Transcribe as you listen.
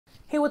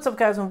what's up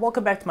guys, and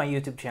welcome back to my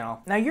YouTube channel.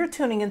 Now you're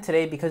tuning in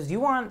today because you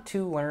want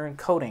to learn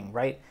coding,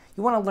 right?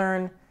 You want to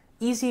learn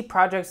easy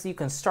projects that you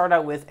can start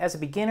out with as a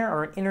beginner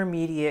or an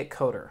intermediate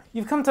coder.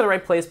 You've come to the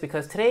right place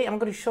because today I'm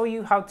going to show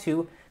you how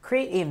to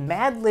create a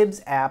Mad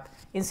Libs app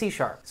in C#.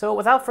 So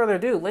without further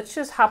ado, let's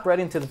just hop right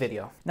into the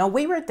video. Now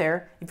wait right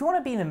there. If you want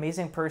to be an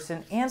amazing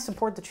person and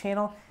support the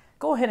channel,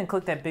 go ahead and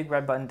click that big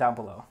red button down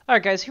below.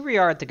 Alright guys, here we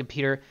are at the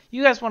computer.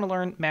 You guys want to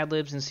learn Mad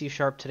Libs in C#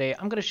 today.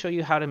 I'm going to show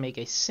you how to make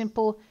a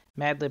simple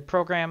Mad Lib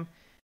program,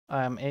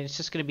 and it's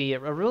just going to be a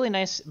really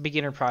nice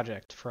beginner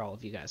project for all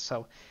of you guys.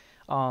 So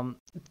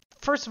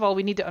first of all,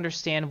 we need to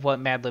understand what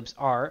Mad Libs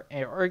are,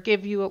 or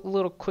give you a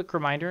little quick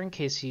reminder in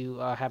case you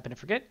happen to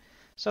forget.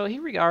 So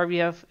here we are.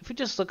 If we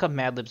just look up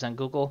Mad Libs on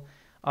Google,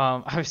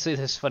 obviously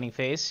this funny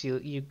face,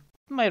 you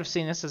might have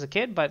seen this as a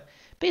kid, but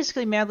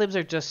basically Mad Libs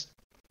are just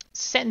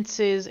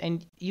sentences,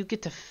 and you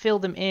get to fill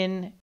them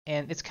in,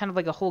 and it's kind of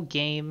like a whole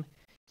game.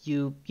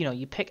 You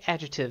pick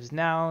adjectives,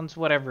 nouns,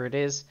 whatever it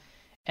is,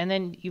 and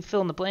then you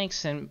fill in the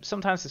blanks, and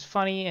sometimes it's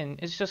funny, and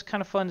it's just kind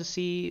of fun to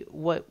see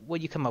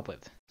what you come up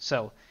with.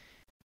 So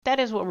that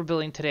is what we're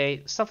building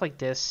today, stuff like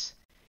this,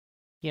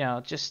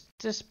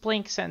 just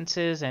blank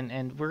sentences,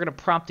 and we're going to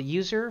prompt the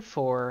user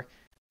for,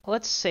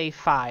 let's say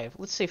five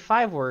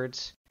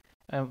words.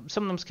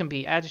 Some of them can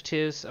be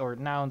adjectives or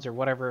nouns or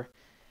whatever,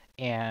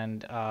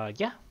 and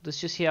yeah, let's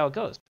just see how it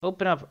goes.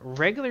 Open up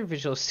regular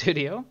Visual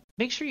Studio.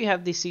 Make sure you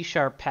have the C#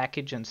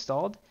 package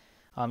installed,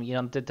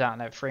 the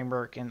 .NET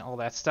framework and all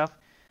that stuff.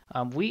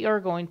 We are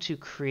going to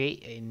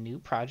create a new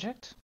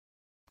project,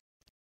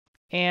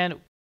 and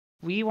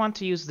we want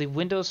to use the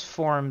Windows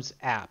Forms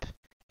app,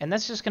 and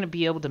that's just going to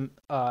be able to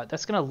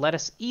that's going to let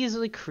us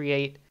easily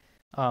create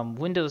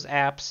Windows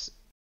apps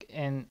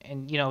and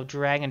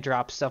drag and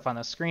drop stuff on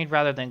the screen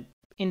rather than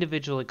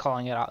individually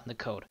calling it out in the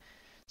code.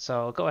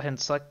 So go ahead and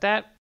select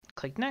that,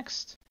 click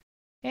next,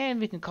 and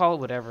we can call it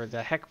whatever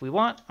the heck we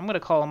want. I'm going to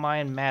call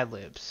mine Mad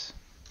Libs.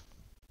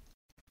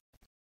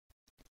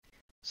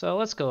 So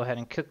let's go ahead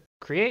and click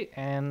create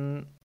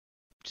and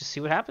just see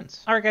what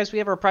happens. Alright guys, we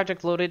have our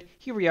project loaded.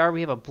 Here we are, we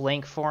have a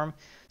blank form.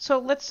 So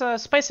let's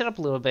spice it up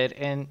a little bit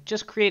and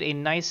just create a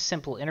nice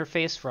simple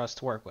interface for us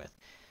to work with.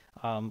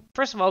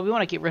 First of all, we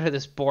want to get rid of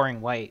this boring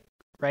white,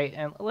 right?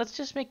 And let's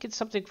just make it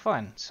something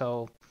fun.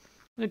 So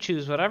we can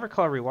choose whatever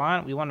color we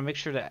want. We want to make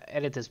sure to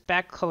edit this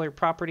back color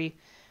property.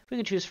 We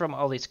can choose from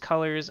all these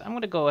colors. I'm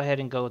going to go ahead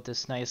and go with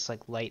this nice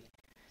like light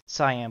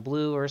cyan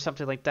blue or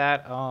something like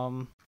that.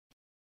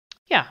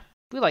 Yeah,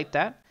 we like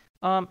that.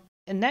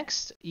 And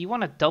next, you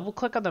want to double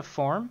click on the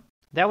form.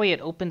 That way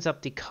it opens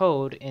up the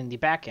code in the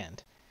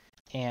backend.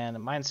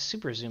 And mine's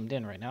super zoomed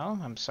in right now.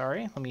 I'm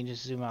sorry. Let me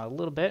just zoom out a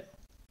little bit.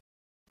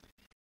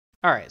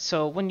 All right,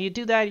 so when you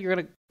do that, you're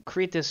going to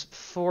create this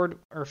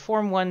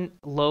form1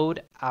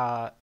 load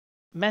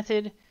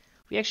method.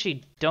 We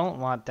actually don't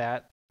want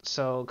that,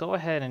 so go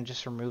ahead and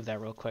just remove that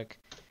real quick.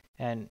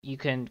 And you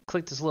can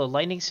click this little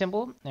lightning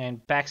symbol and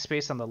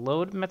backspace on the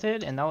load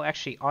method, and that'll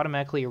actually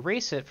automatically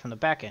erase it from the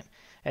backend.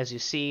 As you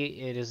see,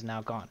 it is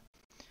now gone.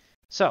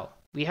 So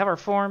we have our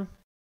form.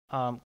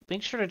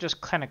 Make sure to just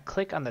kind of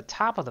click on the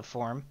top of the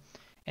form,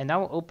 and that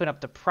will open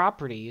up the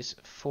properties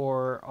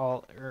for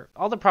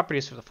all the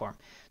properties for the form.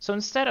 So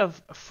instead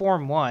of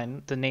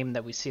form1, the name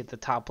that we see at the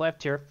top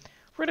left here,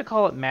 we're going to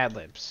call it Mad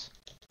Libs,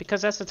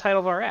 because that's the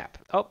title of our app.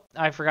 Oh,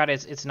 I forgot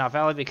it's not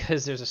valid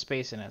because there's a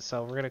space in it.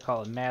 So we're going to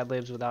call it Mad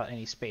Libs without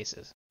any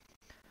spaces.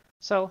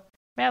 So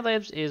Mad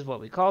Libs is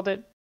what we called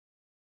it.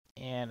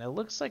 And it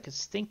looks like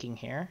it's thinking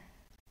here.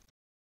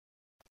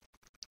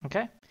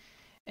 Okay.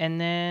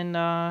 And then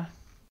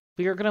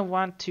we are going to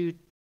want to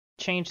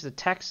change the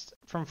text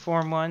from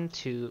form1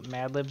 to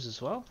Mad Libs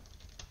as well.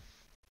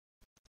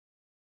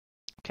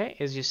 Okay,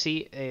 as you see,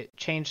 it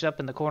changed up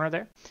in the corner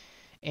there.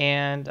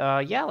 And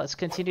yeah, let's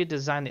continue to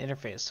design the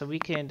interface. So we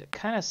can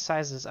kind of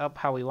size this up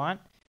how we want.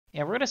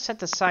 And we're going to set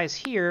the size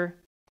here.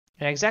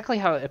 And exactly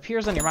how it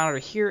appears on your monitor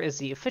here is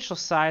the official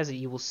size that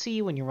you will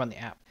see when you run the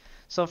app.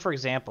 So for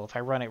example, if I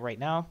run it right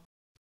now,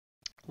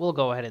 we'll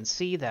go ahead and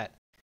see that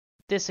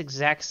this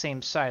exact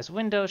same size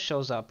window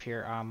shows up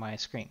here on my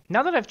screen.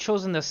 Now that I've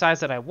chosen the size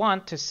that I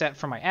want to set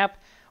for my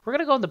app, we're going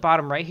to go in the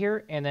bottom right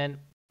here, and then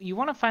you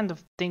want to find the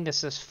thing that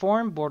says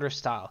form border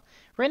style.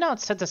 Right now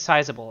it's set to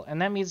sizable,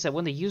 and that means that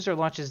when the user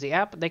launches the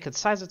app, they could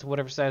size it to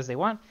whatever size they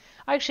want.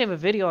 I actually have a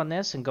video on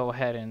this, and go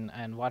ahead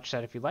and watch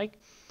that if you like.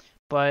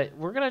 But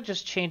we're going to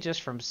just change this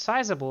from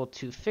sizable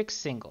to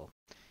fixed single.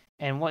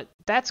 And what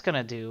that's going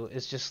to do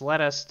is just let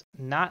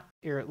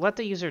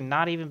the user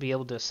not even be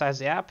able to size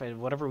the app,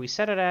 and whatever we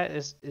set it at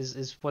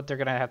is what they're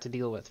going to have to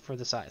deal with for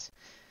the size.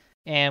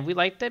 And we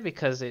like that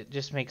because it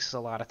just makes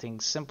a lot of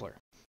things simpler.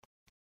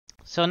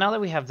 So now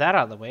that we have that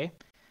out of the way,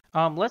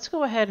 let's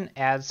go ahead and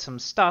add some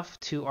stuff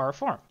to our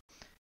form.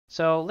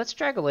 So let's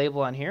drag a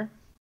label on here,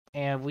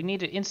 and we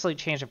need to instantly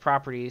change the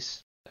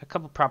properties, a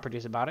couple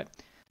properties about it.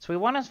 So we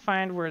want to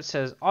find where it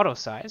says auto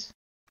size.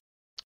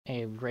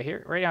 And right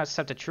here, right now it's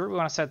set to true. We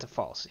want to set it to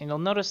false. And you'll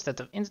notice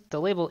that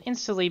the label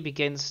instantly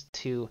begins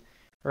to,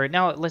 or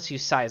now it lets you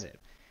size it.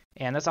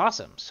 And that's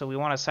awesome. So we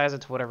want to size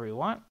it to whatever we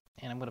want.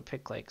 And I'm going to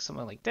pick like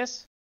something like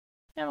this.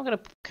 And I'm going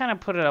to kind of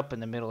put it up in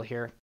the middle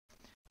here.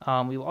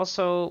 We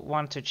also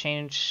want to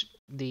change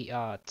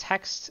the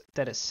text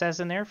that it says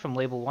in there from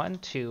label 1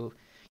 to,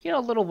 a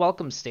little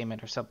welcome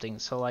statement or something.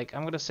 So like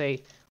I'm going to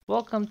say,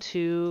 welcome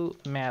to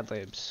Mad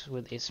Libs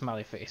with a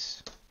smiley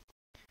face.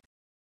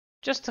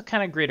 Just to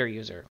kind of greet our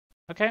user.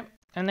 Okay.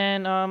 And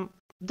then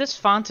this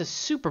font is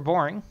super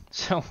boring.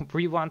 So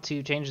we want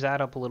to change that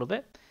up a little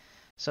bit.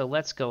 So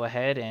let's go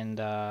ahead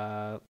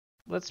and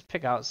let's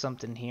pick out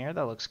something here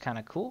that looks kind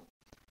of cool.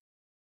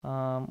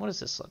 What does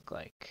this look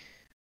like?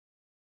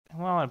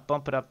 Well, I want to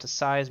bump it up to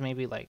size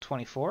maybe like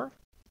 24.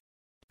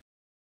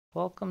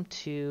 Welcome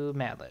to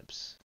Mad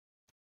Libs.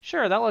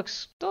 Sure, that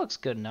looks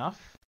good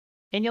enough.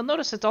 And you'll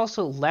notice it's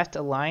also left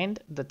aligned,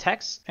 the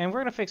text, and we're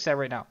going to fix that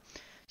right now.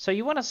 So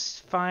you want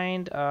to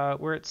find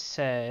where it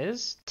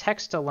says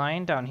text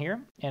align down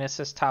here, and it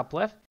says top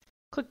left.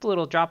 Click the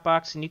little drop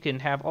box, and you can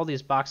have all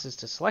these boxes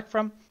to select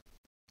from.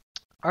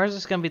 Ours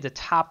is going to be the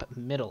top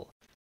middle,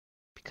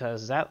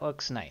 because that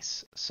looks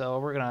nice. So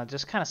we're going to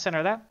just kind of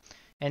center that.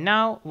 And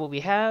now what we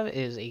have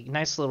is a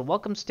nice little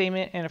welcome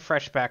statement and a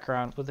fresh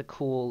background with a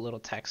cool little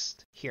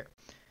text here.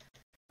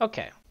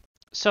 Okay,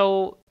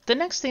 so the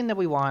next thing that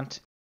we want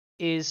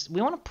is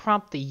we want to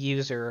prompt the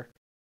user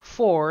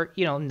for,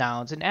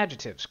 nouns and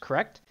adjectives,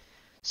 correct?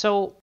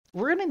 So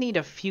we're going to need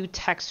a few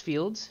text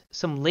fields,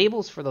 some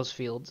labels for those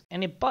fields,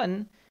 and a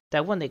button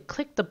that when they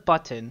click the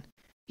button,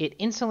 it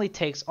instantly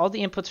takes all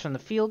the inputs from the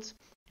fields,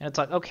 and it's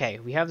like, okay,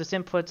 we have this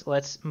input,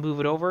 let's move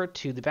it over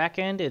to the back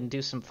end and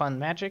do some fun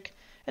magic,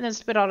 and then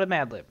spit out a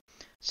Mad Lib.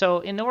 So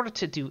in order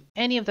to do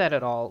any of that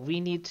at all, we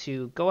need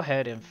to go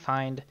ahead and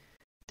find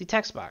the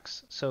text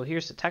box. So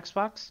here's the text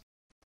box,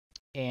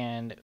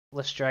 and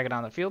let's drag it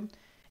on the field.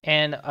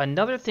 And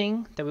another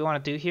thing that we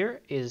want to do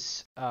here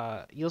is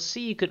you'll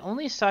see you can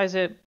only size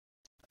it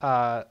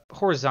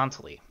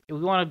horizontally. We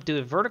want to do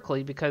it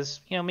vertically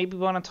because maybe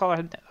we want a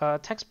taller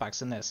text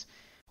box in this,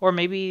 or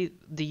maybe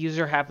the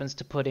user happens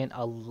to put in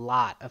a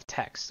lot of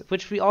text,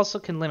 which we also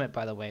can limit,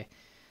 by the way.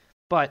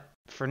 But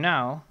for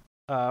now,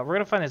 we're going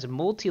to find this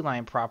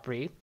multi-line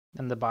property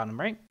in the bottom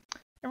right,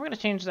 and we're going to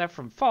change that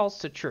from false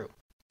to true.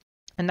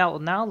 And that will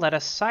now let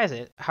us size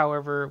it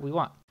however we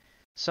want.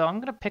 So I'm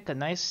going to pick a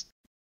nice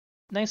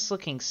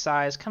looking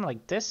size, kind of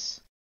like this,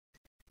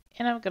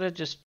 and I'm going to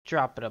just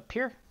drop it up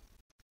here.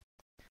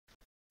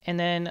 And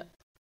then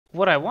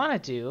what I want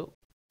to do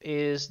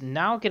is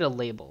now get a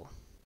label.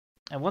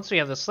 And once we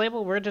have this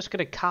label, we're just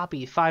going to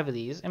copy 5 of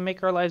these and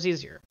make our lives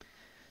easier.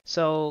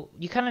 So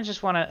you kind of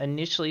just want to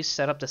initially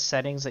set up the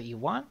settings that you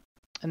want,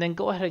 and then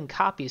go ahead and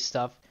copy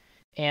stuff.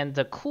 And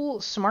the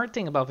cool, smart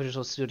thing about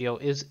Visual Studio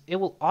is it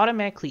will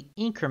automatically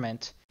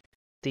increment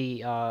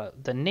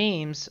the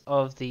names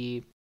of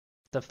the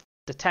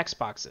text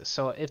boxes.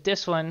 So if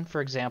this one,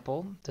 for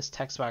example, this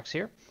text box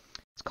here,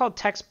 it's called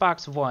text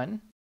box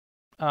 1.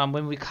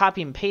 When we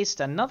copy and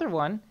paste another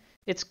one,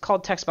 it's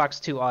called text box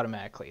 2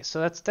 automatically. So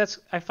that's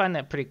I find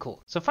that pretty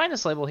cool. So find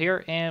this label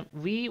here, and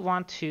we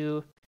want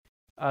to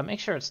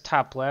make sure it's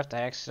top left.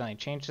 I accidentally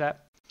changed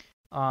that.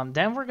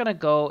 Then we're going to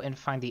go and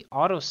find the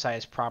auto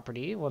size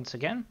property once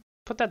again.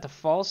 Put that to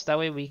false. That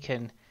way we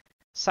can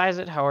size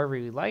it however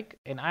we like.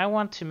 And I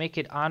want to make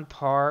it on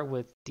par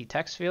with the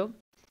text field.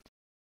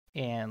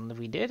 And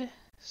we did.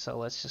 So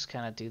let's just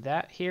kind of do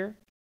that here.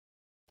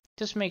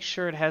 Just make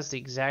sure it has the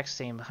exact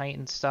same height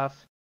and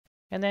stuff.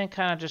 And then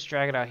kind of just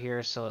drag it out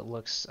here so it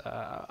looks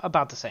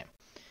about the same.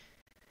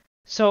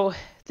 So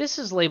this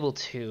is label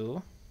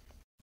 2.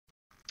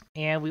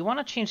 And we want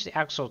to change the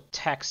actual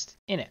text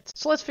in it.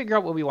 So let's figure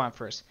out what we want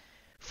first.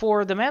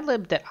 For the Mad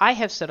Lib that I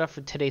have set up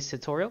for today's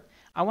tutorial,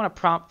 I want to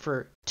prompt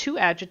for 2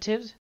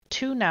 adjectives,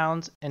 2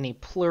 nouns, and a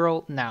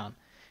plural noun.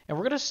 And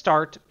we're going to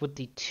start with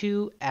the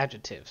 2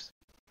 adjectives.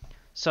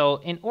 So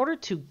in order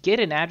to get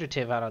an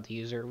adjective out of the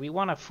user, we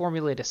want to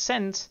formulate a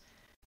sentence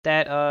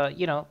that,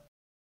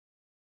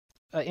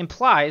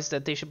 implies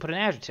that they should put an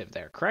adjective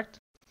there, correct?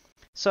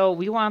 So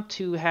we want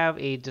to have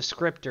a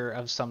descriptor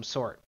of some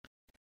sort.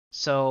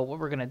 So what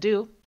we're going to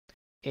do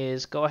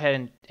is go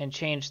ahead and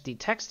change the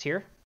text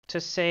here to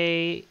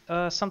say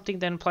something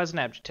that implies an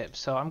adjective.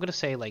 So I'm going to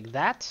say like,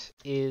 that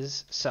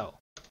is so.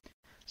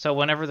 So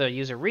whenever the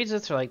user reads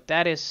it, they're like,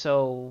 that is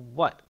so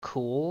what?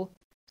 Cool,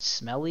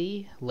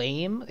 smelly,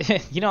 lame.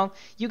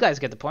 You guys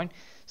get the point.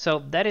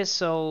 So that is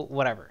so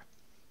whatever.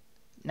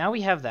 Now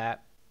we have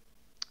that.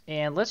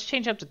 And let's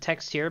change up the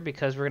text here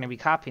because we're going to be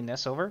copying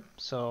this over.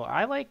 So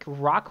I like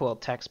Rockwell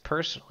text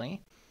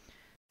personally.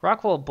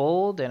 Rockwell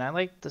bold, and I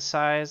like the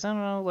size, I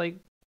don't know, like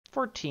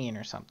 14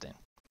 or something.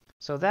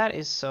 So that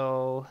is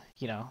so,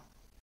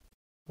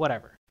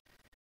 whatever.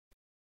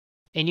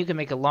 And you can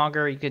make it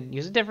longer. You can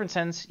use a different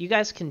sentence. You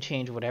guys can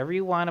change whatever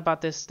you want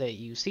about this that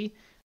you see.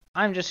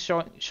 I'm just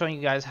showing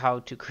you guys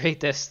how to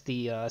create this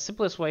the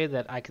simplest way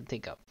that I can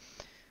think of.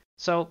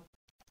 So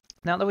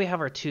now that we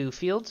have our 2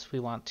 fields, we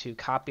want to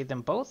copy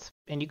them both.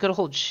 And you could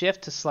hold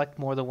Shift to select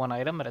more than one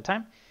item at a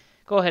time.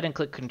 Go ahead and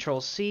click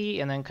Control-C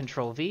and then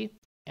Control-V.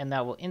 And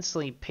that will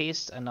instantly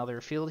paste another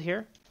field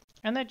here.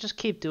 And then just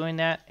keep doing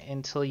that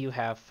until you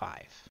have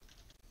 5.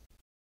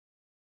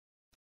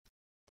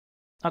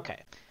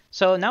 Okay,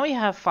 so now we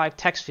have 5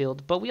 text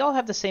fields, but we all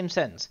have the same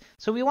sentence.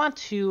 So we want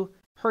to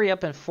hurry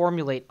up and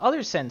formulate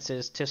other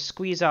sentences to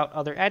squeeze out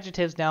other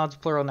adjectives, nouns,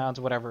 plural nouns,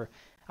 whatever,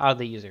 out of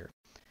the user.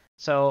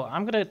 So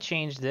I'm going to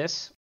change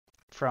this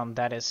from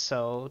that is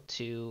so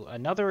to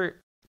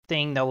another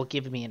thing that will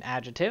give me an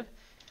adjective.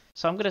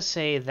 So I'm going to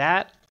say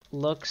that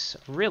looks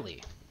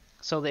really.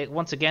 So they,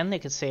 once again, they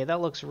could say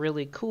that looks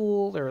really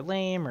cool or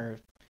lame or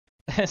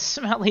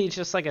smelly,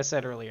 just like I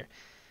said earlier.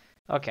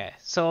 Okay,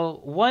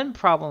 so one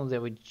problem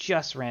that we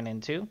just ran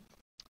into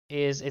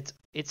is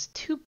it's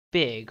too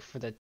big for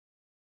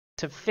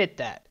to fit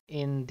that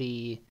in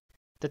the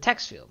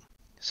text field.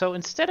 So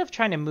instead of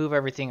trying to move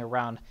everything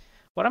around,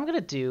 what I'm going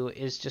to do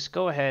is just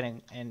go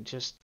ahead and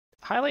just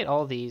highlight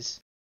all these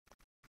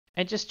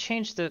and just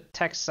change the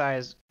text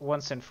size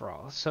once and for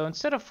all. So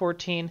instead of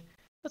 14,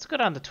 let's go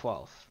down to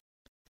 12.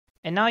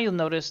 And now you'll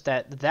notice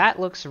that that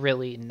looks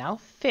really now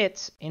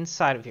fits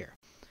inside of here.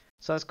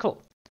 So that's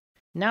cool.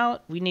 Now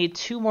we need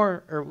two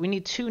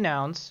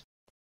nouns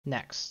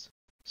next.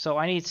 So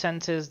I need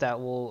sentences that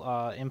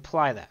will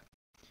imply that.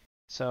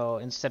 So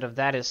instead of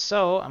that is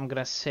so, I'm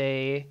going to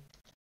say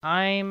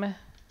I'm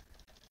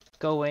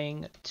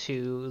going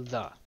to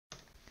the.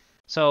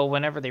 So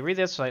whenever they read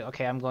this, like,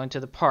 okay, I'm going to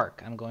the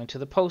park, I'm going to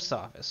the post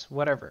office,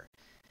 whatever.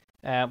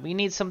 We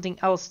need something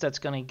else that's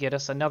going to get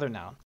us another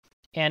noun.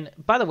 And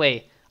by the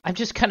way, I'm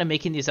just kind of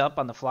making these up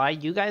on the fly.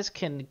 You guys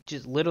can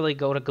just literally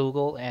go to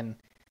Google and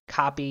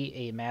copy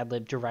a Mad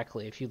Lib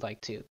directly if you'd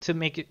like to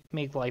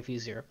make life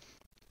easier.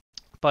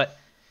 But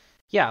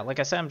yeah, like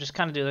I said, I'm just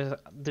kind of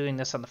doing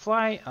this on the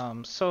fly.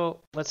 So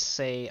let's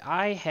say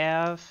I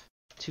have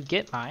to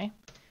get my,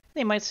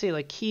 they might say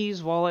like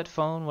keys, wallet,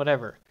 phone,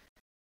 whatever.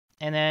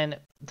 And then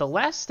the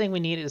last thing we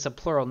need is a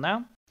plural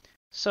noun.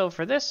 So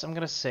for this, I'm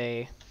going to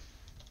say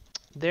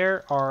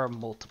there are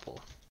multiple.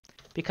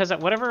 Because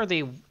whatever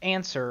they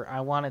answer,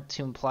 I want it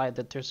to imply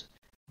that there's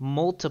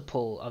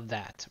multiple of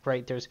that,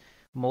 right? There's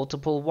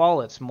multiple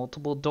wallets,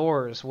 multiple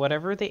doors,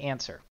 whatever they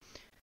answer.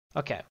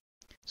 Okay,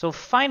 so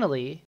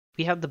finally,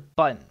 we have the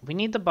button. We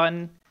need the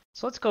button.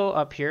 So let's go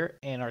up here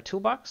in our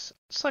toolbox,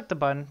 select the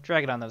button,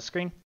 drag it onto the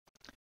screen.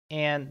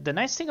 And the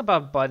nice thing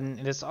about button,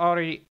 it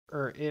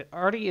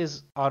already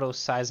is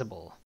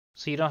auto-sizable.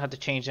 So you don't have to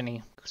change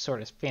any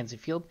sort of fancy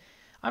field.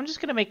 I'm just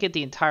going to make it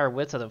the entire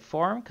width of the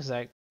form because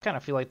I kind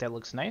of feel like that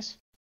looks nice.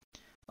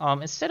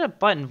 Instead of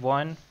button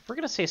 1, we're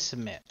going to say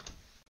submit.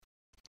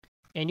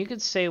 And you can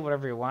say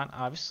whatever you want,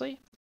 obviously,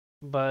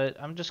 but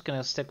I'm just going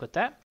to stick with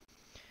that.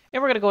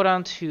 And we're going to go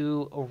down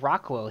to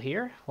Rockwell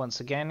here, once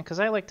again, because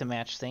I like to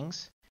match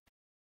things.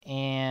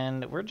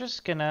 And we're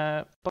just going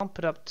to bump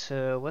it up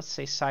to, let's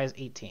say, size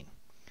 18.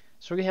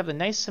 So we have a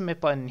nice submit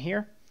button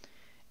here.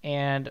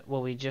 And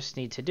what we just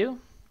need to do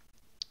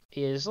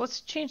is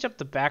let's change up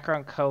the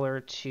background color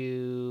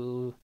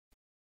to,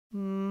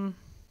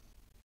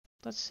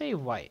 let's say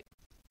white.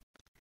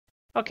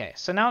 Okay,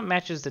 so now it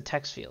matches the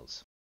text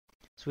fields.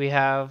 So we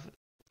have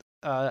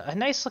a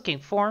nice looking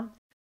form.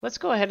 Let's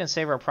go ahead and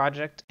save our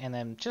project and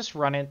then just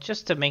run it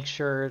just to make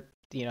sure,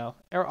 you know,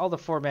 all the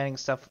formatting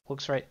stuff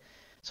looks right.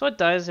 So it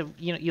does.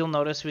 You'll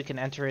notice we can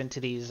enter into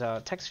these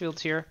text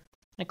fields here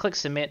and click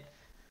submit,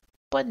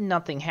 but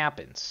nothing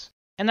happens.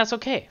 And that's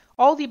okay.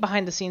 All the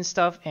behind the scenes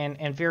stuff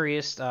and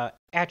various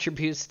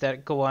attributes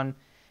that go on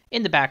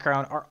in the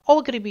background are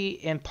all going to be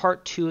in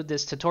part 2 of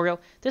this tutorial.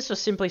 This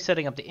was simply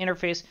setting up the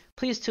interface.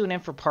 Please tune in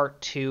for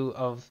part 2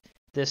 of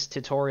this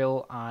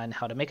tutorial on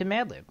how to make a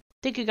Mad Lib.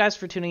 Thank you guys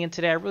for tuning in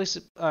today. I really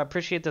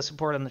appreciate the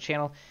support on the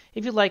channel.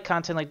 If you like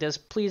content like this,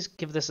 please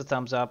give this a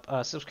thumbs up,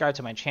 subscribe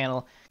to my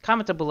channel,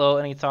 comment down below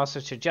any thoughts or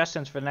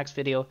suggestions for the next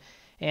video.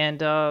 And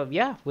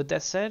yeah, with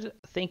that said,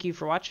 thank you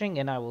for watching,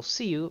 and I will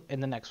see you in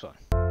the next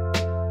one.